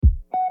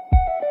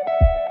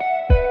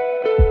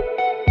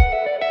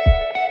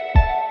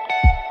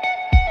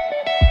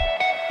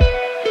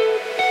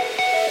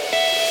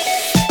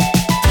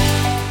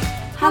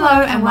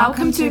Hello and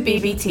welcome to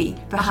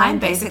BBT, Behind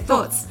Basic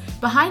Thoughts.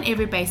 Behind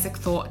every basic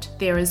thought,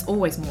 there is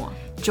always more.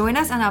 Join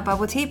us on our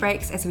bubble tea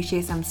breaks as we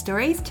share some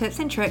stories, tips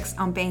and tricks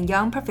on being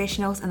young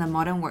professionals in the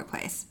modern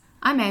workplace.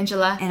 I'm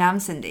Angela. And I'm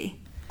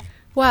Cindy.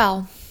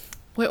 Well,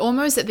 we're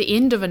almost at the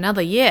end of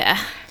another year.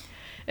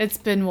 It's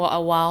been,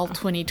 a while,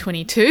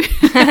 2022.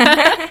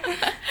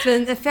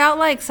 It felt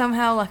like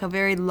somehow like a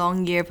very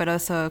long year, but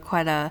also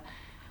quite a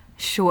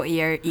short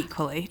year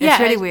equally. It's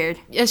really weird.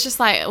 It's just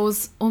like, it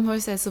was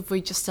almost as if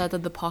we just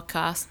started the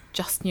podcast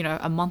just,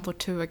 a month or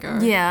two ago.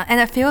 Yeah,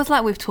 and it feels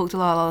like we've talked a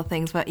lot of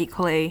things, but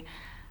equally,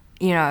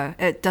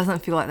 it doesn't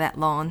feel like that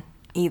long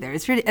either.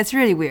 It's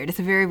really weird. It's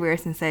a very weird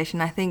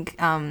sensation. I think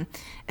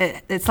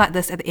it's like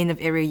this at the end of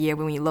every year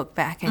when you look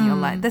back and you're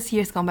like, this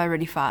year's gone by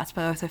really fast,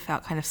 but I also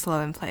felt kind of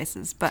slow in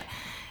places. But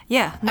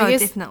yeah, no,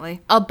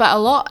 definitely. But a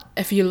lot,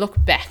 if you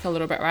look back a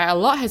little bit, right, a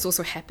lot has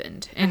also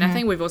happened. And I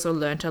think we've also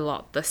learned a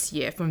lot this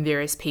year from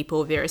various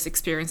people, various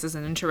experiences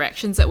and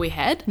interactions that we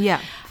had. Yeah,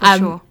 for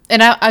sure.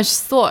 And I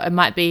just thought it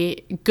might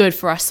be good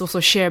for us to also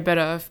share a bit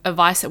of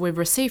advice that we've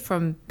received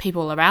from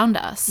people around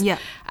us. Yeah.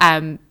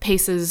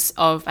 Pieces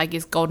of, I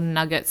guess, golden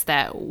nuggets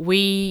that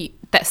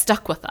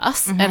stuck with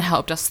us and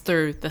helped us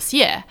through this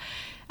year.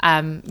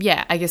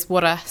 I guess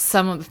what are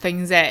some of the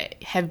things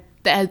that have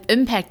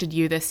impacted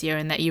you this year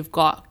and that you've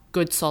got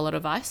good solid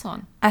advice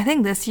on? I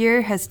think this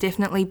year has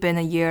definitely been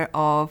a year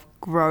of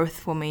growth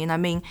for me. And I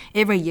mean,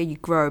 every year you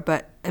grow,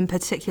 but in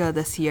particular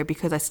this year,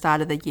 because I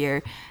started the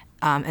year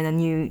in a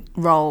new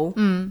role,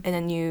 in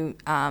a new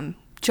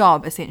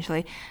job,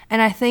 essentially.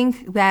 And I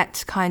think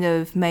that kind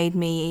of made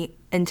me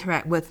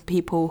interact with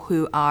people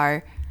who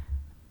are,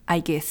 I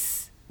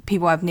guess,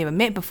 people I've never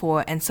met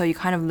before, and so you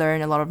kind of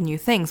learn a lot of new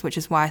things, which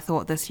is why I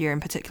thought this year in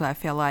particular I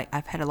feel like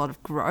I've had a lot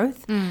of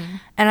growth.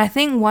 And I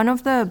think one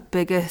of the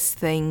biggest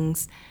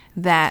things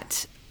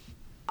that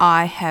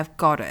I have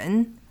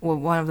gotten, or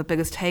one of the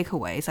biggest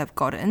takeaways I've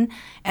gotten,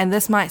 and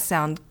this might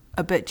sound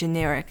a bit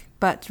generic,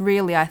 but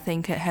really I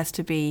think it has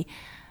to be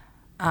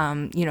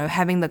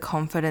having the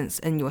confidence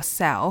in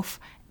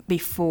yourself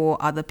before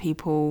other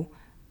people,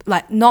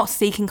 like not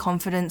seeking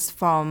confidence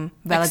from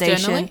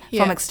validation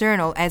from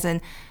external, as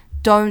in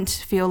don't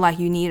feel like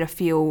you need to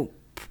feel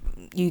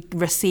you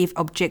receive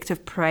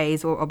objective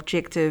praise or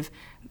objective,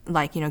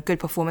 good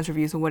performance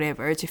reviews or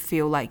whatever to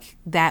feel like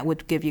that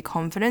would give you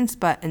confidence,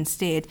 but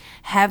instead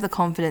have the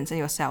confidence in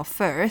yourself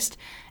first,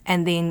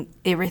 and then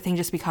everything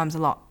just becomes a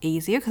lot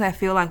easier. Because I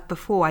feel like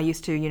before I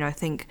used to,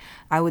 think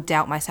I would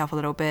doubt myself a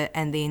little bit,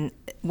 and then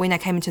when I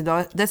came into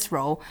this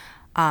role,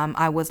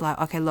 I was like,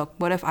 okay, look,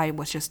 what if I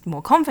was just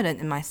more confident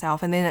in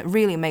myself? And then it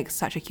really makes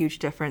such a huge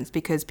difference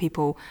because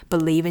people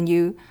believe in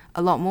you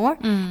a lot more.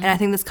 And I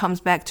think this comes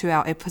back to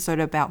our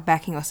episode about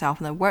backing yourself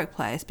in the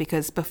workplace,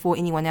 because before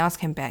anyone else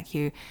can back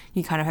you,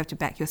 you kind of have to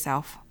back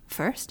yourself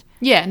first.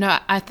 Yeah, no,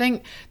 I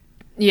think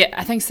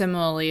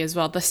similarly as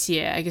well, this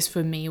year, I guess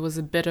for me, was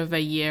a bit of a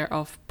year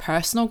of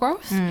personal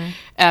growth.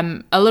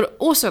 A little,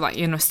 also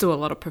still a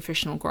lot of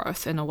professional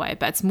growth in a way,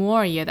 but it's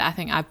more a year that I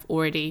think I've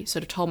already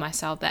sort of told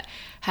myself that,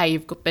 hey,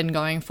 you've been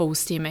going full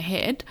steam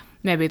ahead.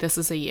 Maybe this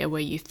is a year where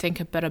you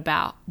think a bit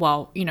about,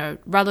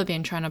 rather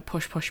than trying to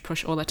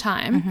push all the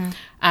time,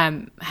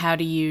 how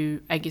do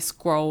you, I guess,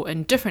 grow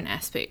in different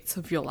aspects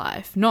of your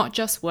life? Not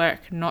just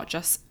work, not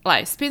just,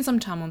 spend some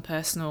time on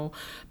personal,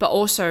 but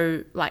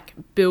also,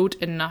 build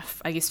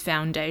enough, I guess,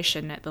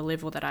 foundation at the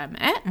level that I'm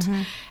at.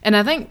 And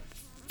I think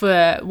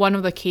for one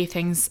of the key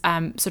things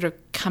sort of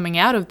coming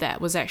out of that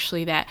was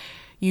actually that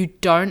you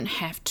don't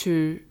have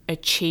to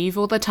achieve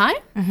all the time.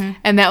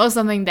 And that was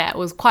something that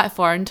was quite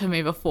foreign to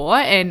me before.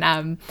 And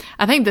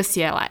I think this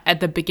year,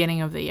 at the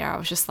beginning of the year, I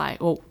was just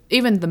like, well,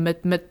 even the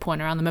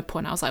midpoint, around the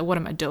midpoint, I was like, what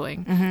am I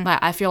doing?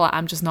 I feel like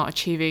I'm just not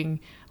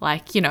achieving,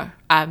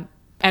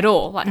 at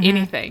all,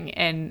 anything.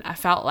 And I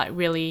felt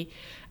really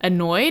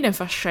annoyed and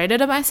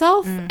frustrated at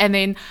myself. And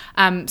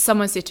then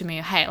someone said to me,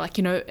 hey,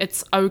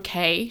 it's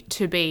okay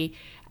to be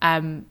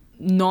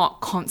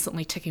not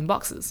constantly ticking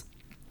boxes.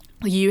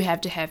 You have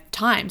to have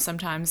time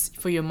sometimes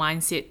for your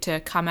mindset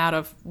to come out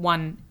of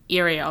one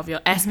area of your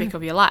aspect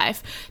of your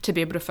life to be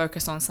able to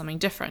focus on something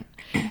different.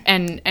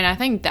 And I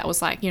think that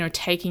was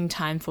taking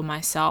time for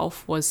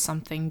myself was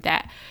something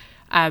that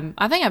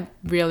I think I've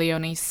really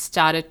only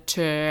started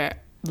to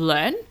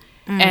learn.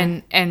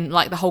 And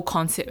the whole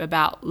concept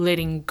about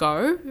letting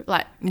go,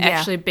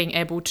 actually being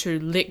able to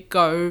let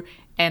go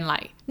and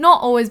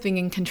not always being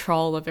in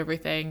control of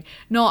everything,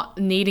 not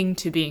needing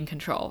to be in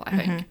control.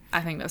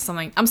 I think that's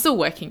something I'm still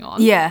working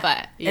on.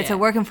 But it's a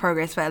work in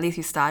progress, but at least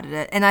you started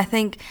it. And I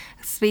think,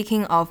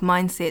 speaking of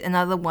mindset,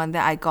 another one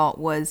that I got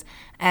was,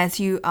 as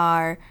you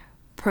are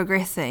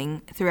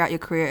progressing throughout your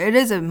career, it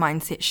is a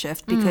mindset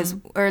shift, because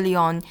early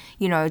on,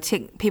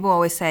 people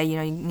always say,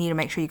 you need to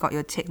make sure you got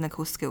your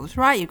technical skills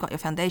right, you've got your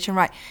foundation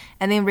right.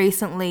 And then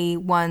recently,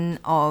 one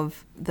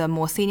of the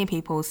more senior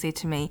people said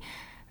to me,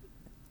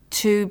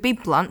 to be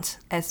blunt,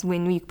 as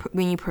when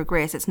you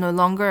progress, it's no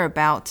longer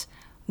about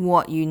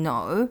what you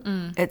know.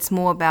 It's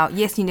more about,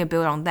 yes, you need to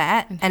build on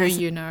that. And who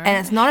you know. And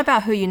it's not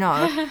about who you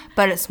know,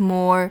 but it's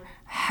more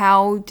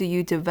how do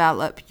you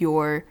develop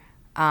your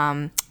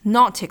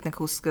not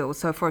technical skills.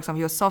 So, for example,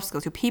 your soft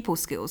skills, your people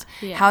skills.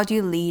 Yeah. How do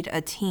you lead a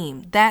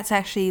team? That's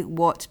actually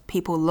what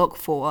people look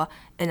for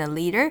in a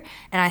leader.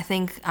 And I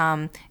think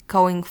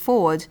going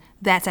forward,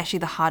 that's actually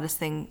the hardest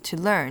thing to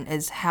learn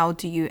is how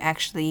do you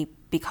actually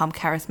become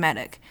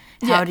charismatic?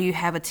 How do you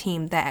have a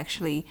team that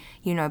actually,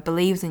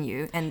 believes in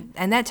you? And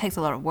that takes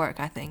a lot of work,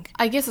 I think.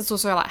 I guess it's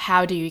also like,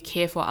 how do you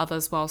care for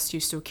others whilst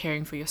you're still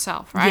caring for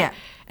yourself, right? Yeah,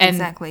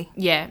 exactly.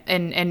 Yeah,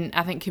 and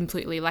I think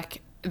completely,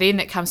 like,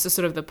 then it comes to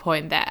sort of the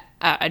point that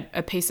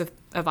a piece of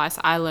advice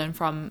I learned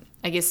from,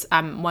 I guess,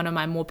 one of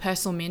my more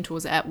personal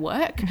mentors at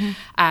work,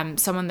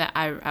 someone that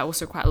I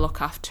also quite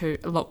look up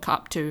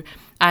to.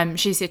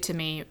 She said to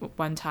me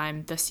one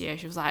time this year,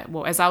 she was like,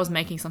 well, as I was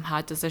making some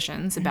hard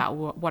decisions about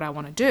what I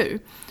want to do,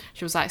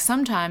 she was like,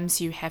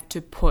 sometimes you have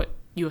to put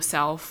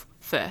yourself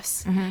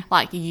first.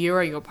 Like, you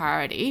are your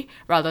priority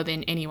rather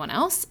than anyone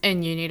else,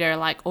 and you need to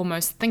like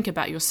almost think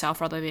about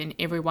yourself rather than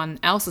everyone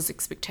else's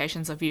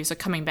expectations of you. So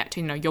coming back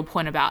to your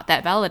point about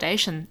that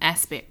validation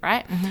aspect,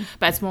 right?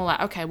 But it's more like,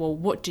 okay, well,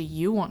 what do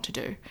you want to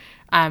do,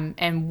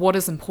 and what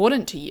is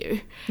important to you?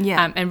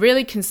 And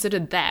really consider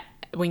that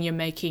when you're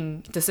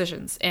making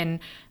decisions. And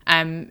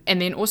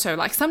then also,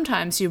 like,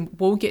 sometimes you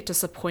will get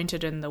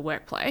disappointed in the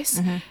workplace,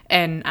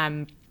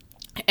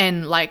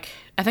 and like,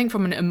 I think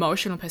from an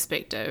emotional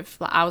perspective,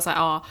 like, I was like,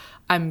 oh,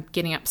 I'm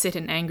getting upset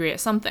and angry at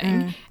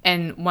something.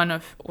 And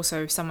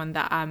someone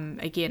that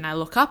again I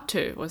look up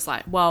to was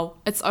like, well,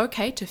 it's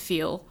okay to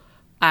feel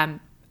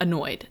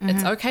annoyed.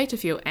 It's okay to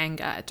feel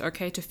anger. It's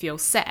okay to feel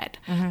sad.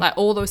 Like,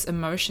 all those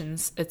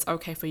emotions, it's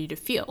okay for you to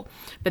feel.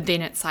 But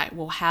then it's like,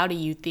 well, how do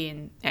you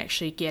then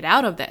actually get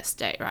out of that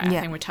state, right? I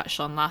think we touched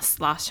on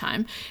last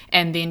time,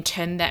 and then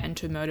turn that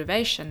into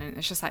motivation. And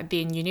it's just like,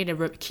 then you need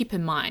to keep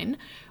in mind,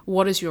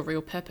 what is your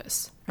real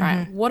purpose,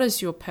 right? What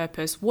is your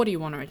purpose? What do you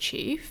want to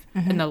achieve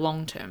in the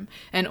long term?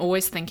 And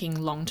always thinking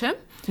long term.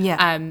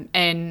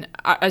 And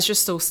it's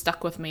just still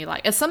stuck with me.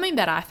 Like, it's something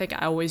that I think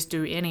I always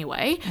do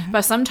anyway,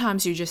 but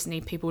sometimes you just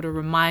need people to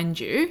remind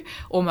you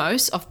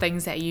almost of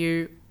things that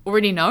you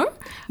already know,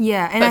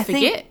 and I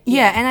forget. think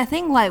and I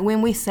think, like,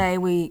 when we say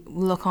we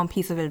look on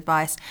piece of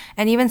advice,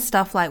 and even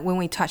stuff like when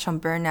we touch on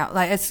burnout,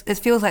 like, it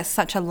feels like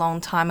such a long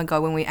time ago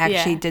when we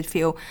actually did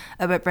feel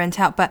a bit burnt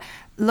out. But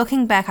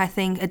looking back, I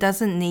think it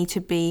doesn't need to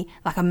be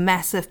like a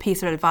massive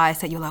piece of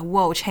advice that you're like,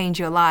 whoa, change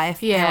your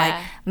life, and like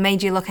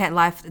made you look at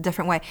life a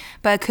different way.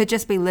 But it could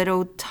just be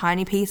little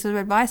tiny pieces of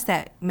advice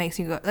that makes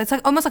you go, it's like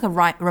almost like a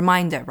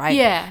reminder, right?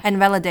 And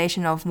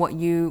validation of what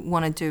you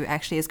want to do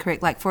actually is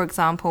correct. Like, for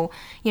example,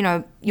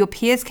 your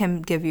peers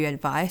can give you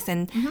advice,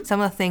 and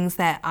some of the things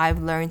that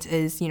I've learned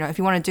is, if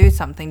you want to do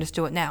something, just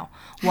do it now.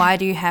 Why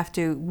do you have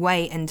to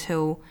wait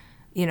until,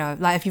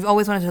 like, if you've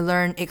always wanted to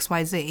learn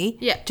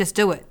XYZ, just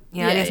do it.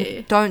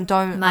 Don't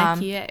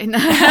Nike. I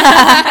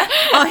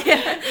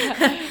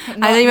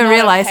didn't even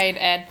realize. Paid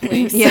ad,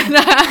 please.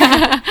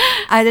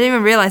 I didn't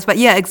even realize, but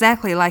yeah,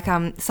 exactly. Like,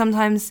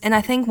 sometimes, and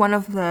I think one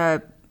of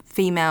the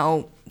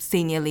female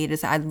senior leaders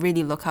that I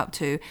really look up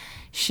to,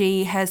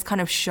 she has kind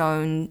of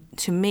shown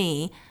to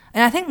me,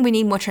 and I think we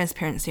need more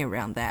transparency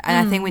around that.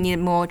 And I think we need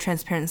more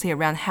transparency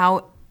around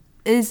how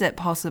is it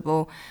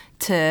possible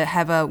to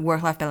have a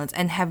work-life balance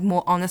and have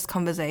more honest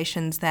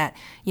conversations that,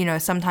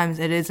 sometimes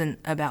it isn't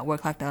about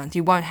work-life balance.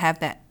 You won't have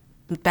that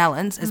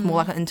balance. It's more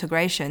like an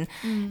integration.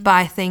 But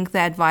I think the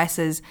advice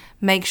is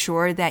make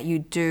sure that you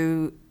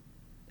do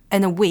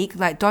in a week,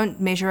 like,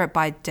 don't measure it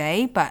by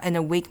day, but in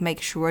a week,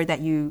 make sure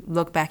that you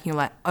look back and you're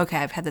like, okay,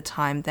 I've had the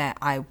time that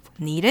I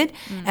needed.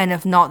 And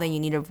if not, then you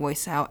need to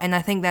voice out. And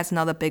I think that's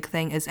another big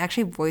thing, is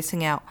actually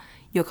voicing out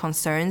your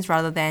concerns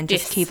rather than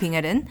just keeping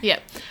it in.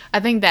 I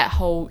think that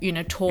whole,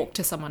 talk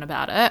to someone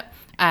about it,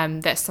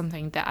 that's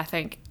something that I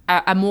think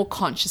I more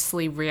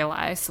consciously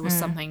realized was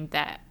something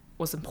that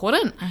was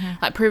important.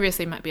 Like,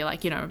 previously might be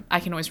like, I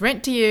can always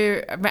rant to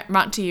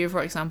you,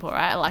 for example,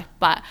 right? Like,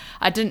 but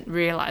I didn't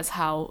realize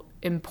how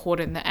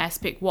important the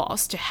aspect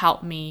was to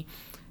help me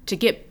to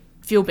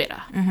feel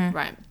better,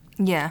 right?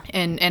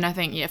 And I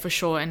think, for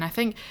sure. And I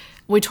think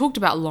we talked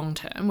about long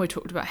term, we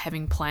talked about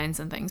having plans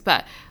and things,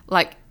 but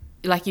like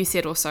you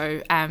said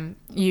also,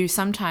 you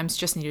sometimes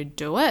just need to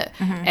do it,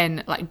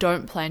 and like,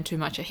 don't plan too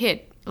much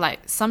ahead.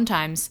 Like,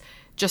 sometimes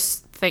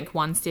just think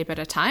one step at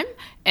a time,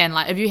 and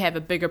like, if you have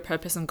a bigger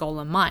purpose and goal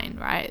in mind,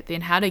 right,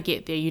 then how to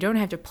get there, you don't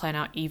have to plan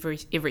out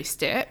every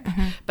step,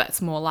 but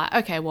it's more like,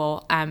 okay,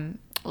 well,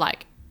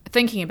 like,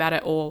 thinking about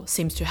it all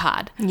seems too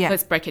hard.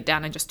 Let's break it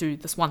down and just do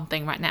this one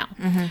thing right now.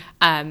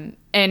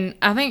 And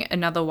I think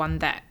another one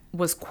that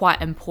was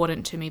quite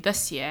important to me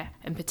this year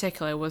in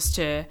particular was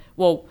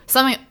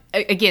something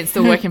again,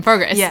 still work in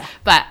progress. Yeah.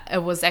 But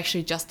it was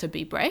actually just to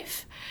be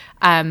brave.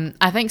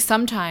 I think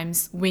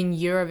sometimes when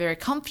you're very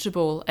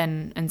comfortable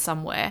in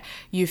somewhere,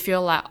 you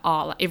feel like,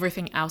 like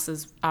everything else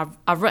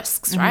are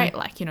risks, right?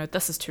 Like,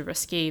 this is too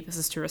risky. This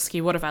is too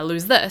risky. What if I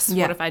lose this?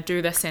 Yeah. What if I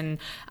do this and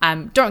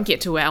don't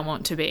get to where I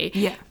want to be?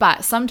 Yeah.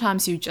 But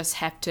sometimes you just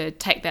have to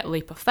take that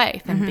leap of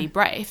faith and be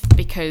brave,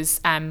 because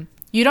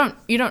you don't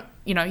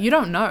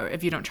know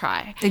if you don't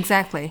try.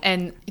 Exactly.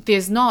 And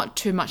there's not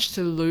too much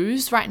to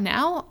lose right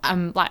now.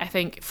 Like, I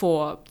think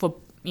for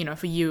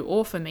you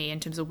or for me, in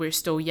terms of we're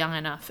still young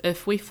enough,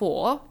 if we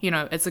fall,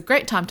 it's a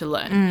great time to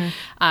learn.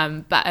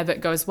 But if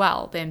it goes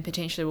well, then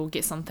potentially we'll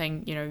get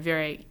something,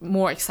 very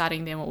more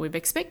exciting than what we've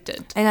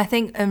expected. And I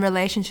think in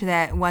relation to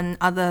that, one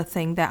other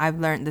thing that I've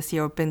learned this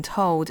year or been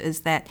told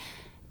is that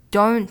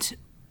don't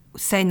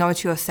say no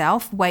to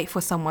yourself, wait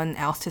for someone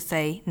else to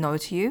say no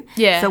to you.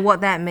 Yeah. So what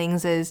that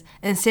means is,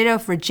 instead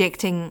of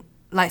rejecting,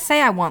 like,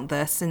 say I want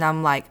this and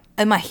I'm like,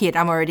 in my head,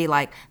 I'm already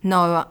like,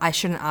 no, I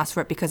shouldn't ask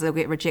for it because it'll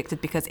get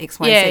rejected because X,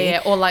 Y, Z.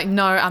 Yeah. Or like,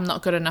 no, I'm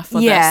not good enough for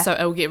Yeah. this, so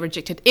it'll get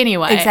rejected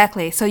anyway.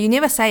 Exactly. So you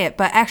never say it,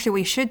 but actually what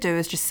you should do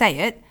is just say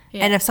it.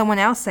 Yeah. And if someone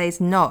else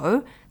says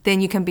no, then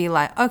you can be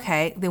like,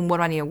 okay, then what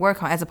do I need to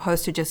work on, as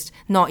opposed to just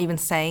not even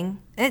saying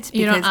it.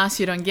 You don't ask,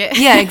 you don't get.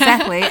 Yeah,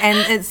 exactly. And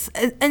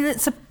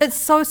it's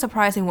so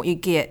surprising what you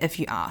get if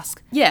you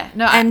ask. Yeah,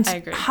 no, And I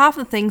agree. half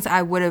the things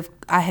I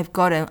have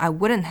gotten, I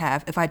wouldn't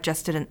have if I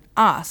just didn't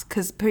ask.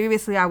 Because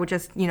previously I would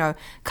just,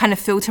 kind of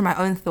filter my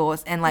own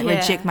thoughts and like Yeah.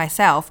 reject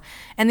myself.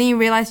 And then you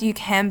realize you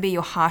can be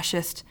your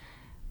harshest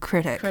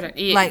critic.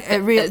 Yeah, like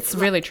it's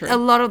really true. A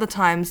lot of the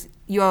times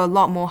you're a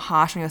lot more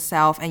harsh on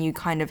yourself, and you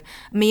kind of,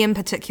 me in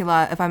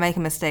particular, if I make a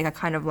mistake, I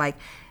kind of like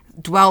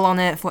dwell on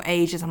it for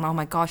ages. I'm like, oh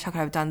my gosh, how could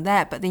I have done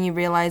that? But then you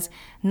realize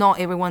not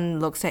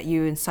everyone looks at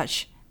you in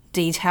such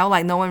detail.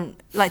 Like no one,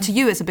 like to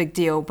you it's a big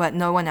deal, but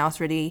no one else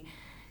really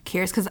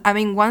cares. Because I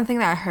mean, one thing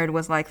that I heard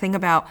was like, think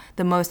about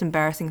the most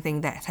embarrassing thing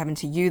that's happened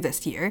to you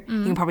this year.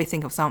 You can probably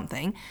think of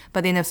something.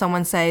 But then if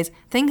someone says,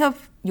 think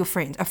of your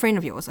friend, a friend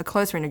of yours, a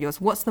close friend of yours,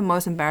 what's the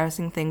most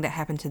embarrassing thing that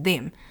happened to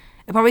them?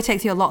 It probably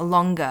takes you a lot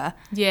longer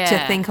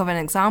to think of an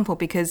example,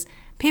 because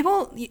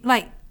people,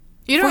 like,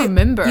 You don't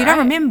remember, You don't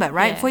right? remember,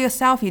 right? Yeah. For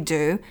yourself, you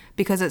do,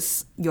 because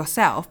it's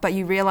yourself. But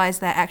you realize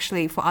that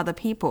actually for other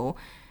people,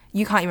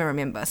 you can't even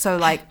remember. So,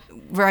 like,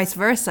 vice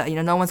versa,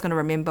 no one's going to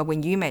remember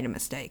when you made a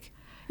mistake.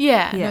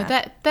 Yeah, Yeah. no,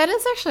 that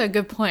is actually a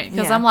good point,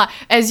 because Yeah. I'm like,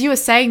 as you were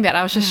saying that,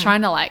 I was just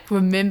trying to like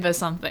remember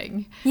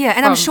something. Yeah,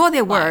 and I'm from, sure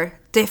there were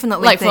like,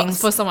 definitely things.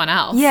 for someone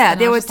else. Yeah, And I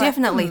there was was just like,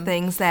 definitely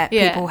things that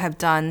Yeah. people have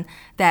done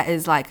that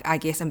is like, I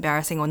guess,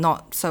 embarrassing or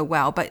not so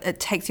well, but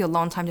it takes you a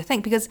long time to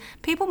think, because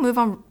people move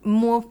on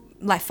more,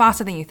 like,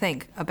 faster than you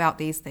think about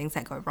these things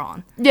that go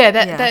wrong. Yeah,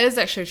 Yeah. that is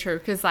actually true,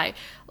 because like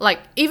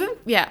even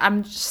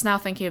I'm just now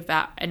thinking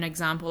about an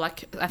example.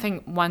 Like, I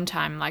think one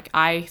time, like,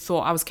 I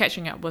thought I was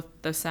catching up with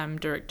this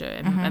director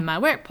in my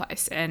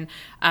workplace, and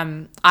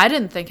I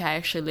didn't think I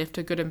actually left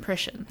a good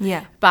impression.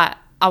 Yeah. But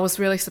I was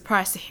really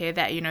surprised to hear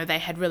that, they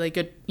had really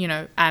good,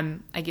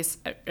 I guess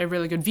a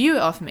really good view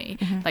of me,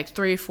 like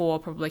 3 or 4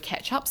 probably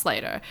catch-ups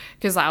later.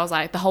 Because I was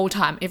like, the whole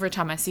time, every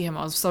time I see him,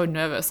 I was so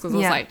nervous, because I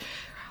was Yeah. like,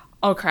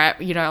 oh crap,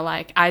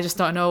 like, I just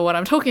don't know what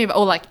I'm talking about.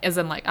 Or like, as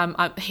in like,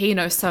 he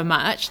knows so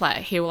much, like,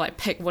 he will like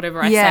pick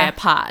whatever I Yeah. say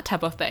apart,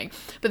 type of thing.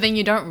 But then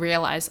you don't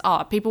realize,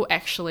 people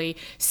actually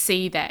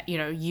see that,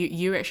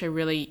 you actually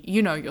really,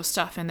 your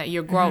stuff, and that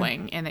you're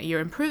growing and that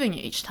you're improving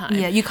each time.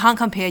 Yeah, you can't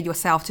compare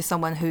yourself to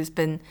someone who's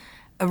been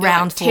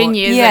around Like for 10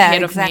 years yeah,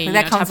 ahead exactly. of me.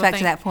 That comes type of back to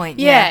thing. that point.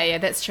 Yeah,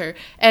 that's true.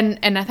 And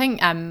I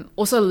think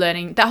also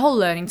learning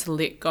to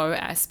let go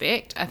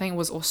aspect, I think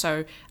was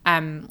also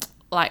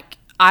like,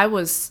 I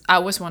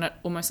always wanted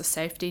almost a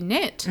safety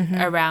net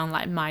around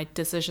like my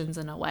decisions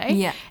in a way.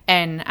 Yeah.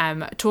 And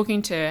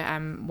talking to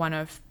one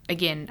of,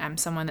 again,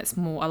 someone that's a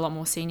lot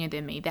more senior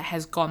than me, that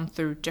has gone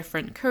through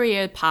different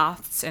career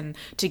paths and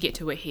to get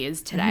to where he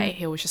is today,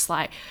 he was just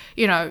like,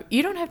 you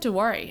don't have to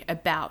worry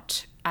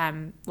about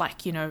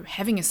like,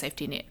 having a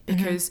safety net,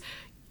 because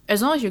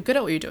as long as you're good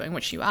at what you're doing,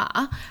 which you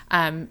are,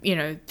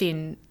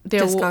 then there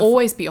Just will go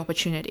always be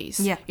opportunities.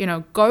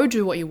 Yeah. Go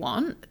do what you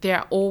want. There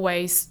are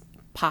always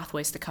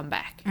pathways to come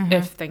back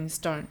if things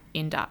don't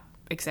end up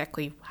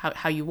exactly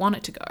how you want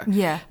it to go.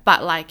 Yeah.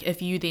 But like,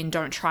 if you then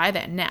don't try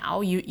that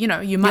now, you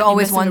might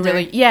always be missing a wonder.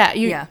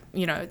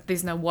 really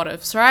there's no what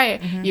ifs,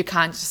 right? You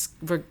can't just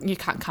you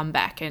can't come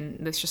back and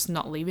let's just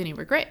not leave any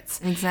regrets.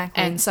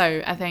 Exactly. And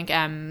so I think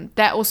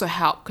that also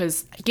helped,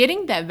 because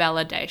getting that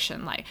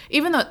validation, like,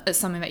 even though it's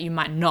something that you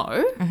might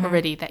know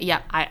already, that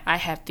I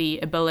have the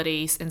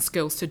abilities and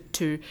skills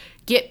to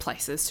get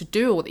places, to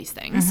do all these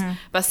things,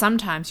 but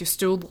sometimes you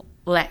still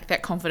lack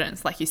that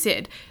confidence, like you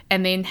said,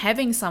 and then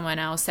having someone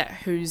else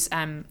who's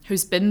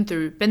been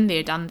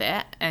there, done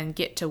that, and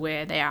get to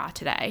where they are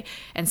today,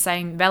 and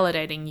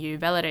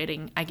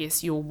validating I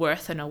guess your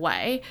worth in a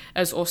way,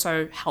 is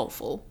also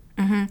helpful.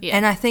 Yeah.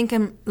 And I think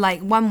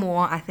like one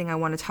more I think I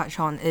want to touch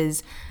on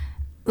is,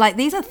 like,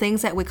 these are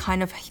things that we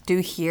kind of do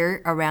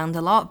hear around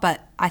a lot,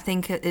 but I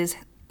think it is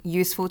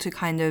useful to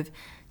kind of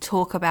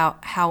talk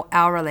about how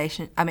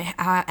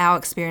how our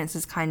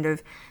experiences kind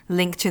of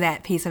link to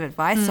that piece of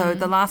advice. So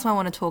the last one I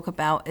want to talk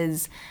about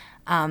is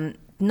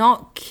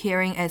not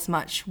caring as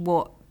much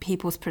what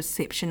people's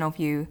perception of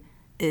you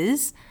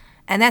is.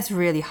 And that's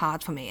really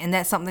hard for me. And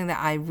that's something that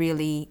I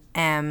really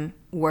am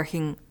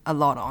working a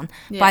lot on.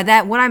 Yeah. By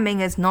that, what I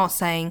mean is not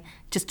saying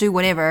just do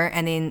whatever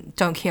and then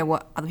don't care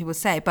what other people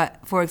say. But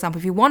for example,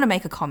 if you want to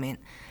make a comment,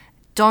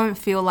 don't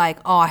feel like,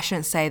 oh, I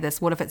shouldn't say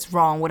this. What if it's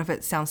wrong? What if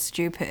it sounds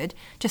stupid?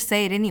 Just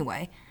say it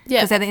anyway.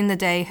 Yeah. Because at the end of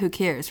the day, who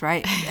cares,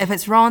 right? If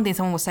it's wrong, then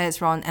someone will say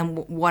it's wrong,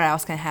 and what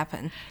else can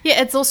happen?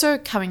 Yeah, it's also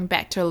coming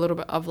back to a little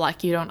bit of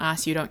like, you don't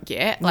ask, you don't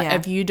get. Like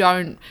if you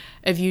don't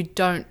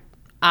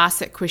ask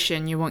that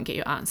question, you won't get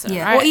your answer.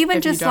 Yeah, right? Or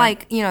even just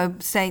like,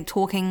 say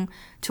talking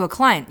to a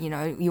client,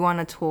 you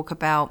want to talk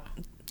about,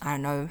 I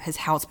don't know, his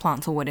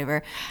houseplants or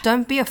whatever.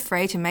 Don't be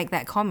afraid to make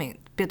that comment.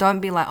 But don't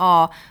be like,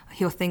 oh,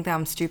 he'll think that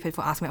I'm stupid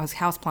for asking about his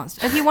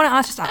houseplants. If you want to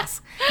ask, just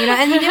ask.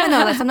 And you never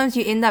know. Like sometimes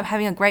you end up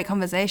having a great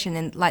conversation,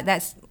 and like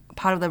that's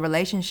part of the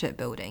relationship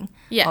building,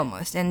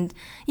 almost. And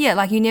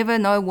like you never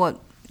know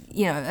what.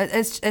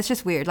 It's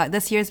just weird. Like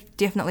this year's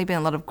definitely been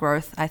a lot of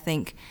growth, I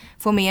think,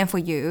 for me and for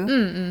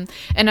you.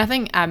 And I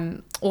think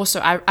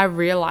also I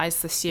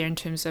realized this year in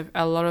terms of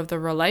a lot of the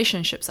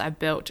relationships I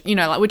built,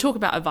 like we talk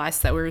about advice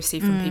that we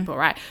receive from people,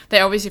 right?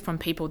 They're obviously from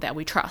people that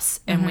we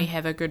trust and we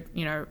have a good,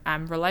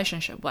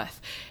 relationship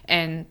with.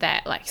 And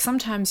that like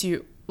sometimes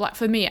like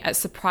for me, it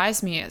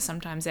surprised me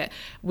sometimes that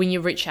when you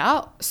reach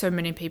out, so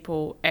many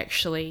people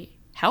actually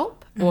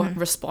help or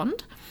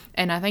respond.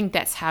 And I think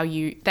that's how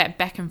that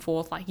back and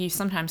forth, like you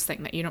sometimes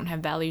think that you don't have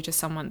value to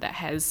someone that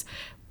has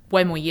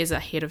way more years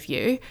ahead of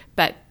you,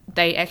 but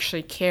they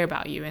actually care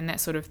about you, and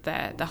that's sort of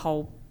the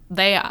whole,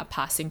 they are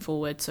passing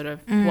forward sort of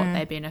what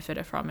they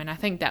benefited from. And I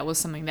think that was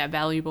something that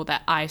valuable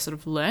that I sort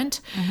of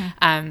learnt,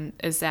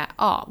 is that,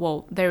 oh,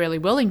 well, they're really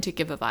willing to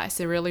give advice.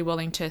 They're really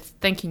willing to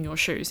think in your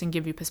shoes and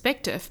give you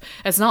perspective.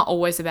 It's not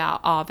always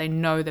about, oh, they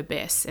know the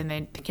best and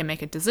they can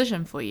make a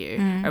decision for you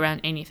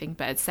around anything,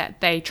 but it's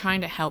that they trying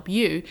to help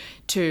you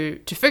to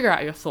figure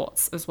out your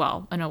thoughts as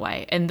well, in a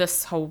way, in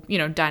this whole,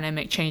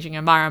 dynamic changing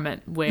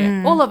environment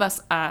where all of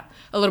us are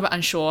a little bit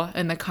unsure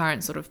in the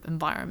current sort of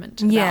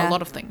environment about a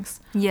lot of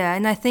things. Yeah,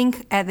 and I think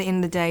at the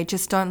end of the day,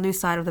 just don't lose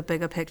sight of the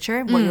bigger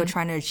picture, what you're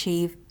trying to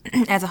achieve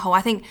as a whole.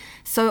 I think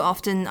so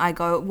often I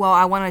go, well,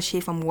 I want to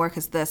achieve from work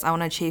is this, I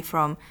want to achieve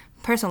from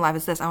personal life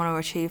is this, I want to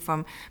achieve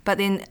from, but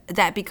then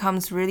that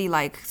becomes really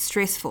like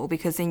stressful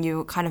because then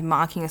you're kind of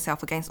marking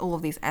yourself against all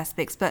of these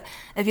aspects. But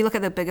if you look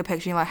at the bigger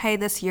picture, you're like, hey,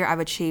 this year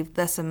I've achieved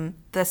this and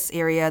this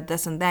area,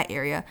 this and that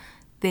area,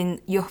 then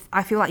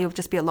I feel like you'll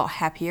just be a lot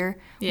happier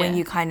when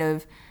you kind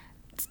of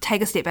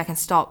take a step back and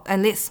stop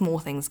and let small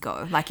things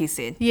go, like you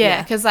said.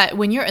 Yeah, because like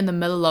when you're in the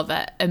middle of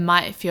it, it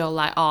might feel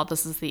like, oh,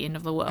 this is the end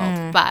of the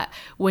world. But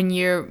when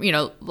you're,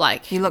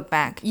 like you look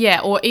back,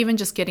 or even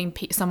just getting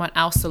someone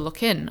else to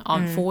look in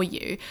on for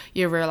you,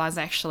 you realize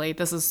actually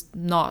this is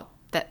not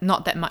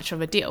that much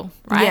of a deal,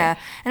 right? Yeah,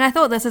 and I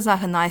thought this is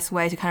like a nice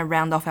way to kind of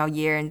round off our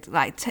year and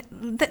like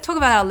talk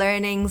about our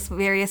learnings,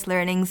 various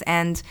learnings,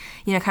 and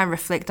kind of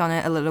reflect on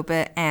it a little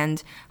bit,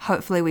 and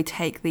hopefully we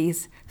take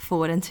these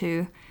forward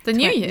into the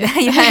new year.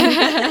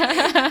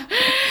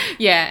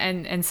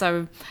 And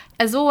so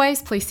as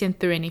always, please send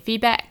through any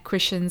feedback,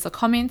 questions or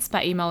comments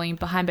by emailing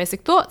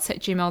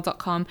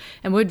behindbasicthoughts@gmail.com,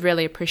 and we'd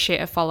really appreciate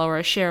a follow or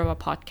a share of our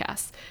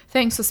podcast.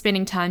 Thanks for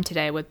spending time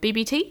today with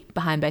BBT,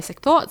 Behind Basic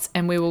Thoughts,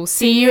 and we will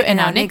see you in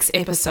our next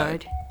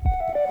episode.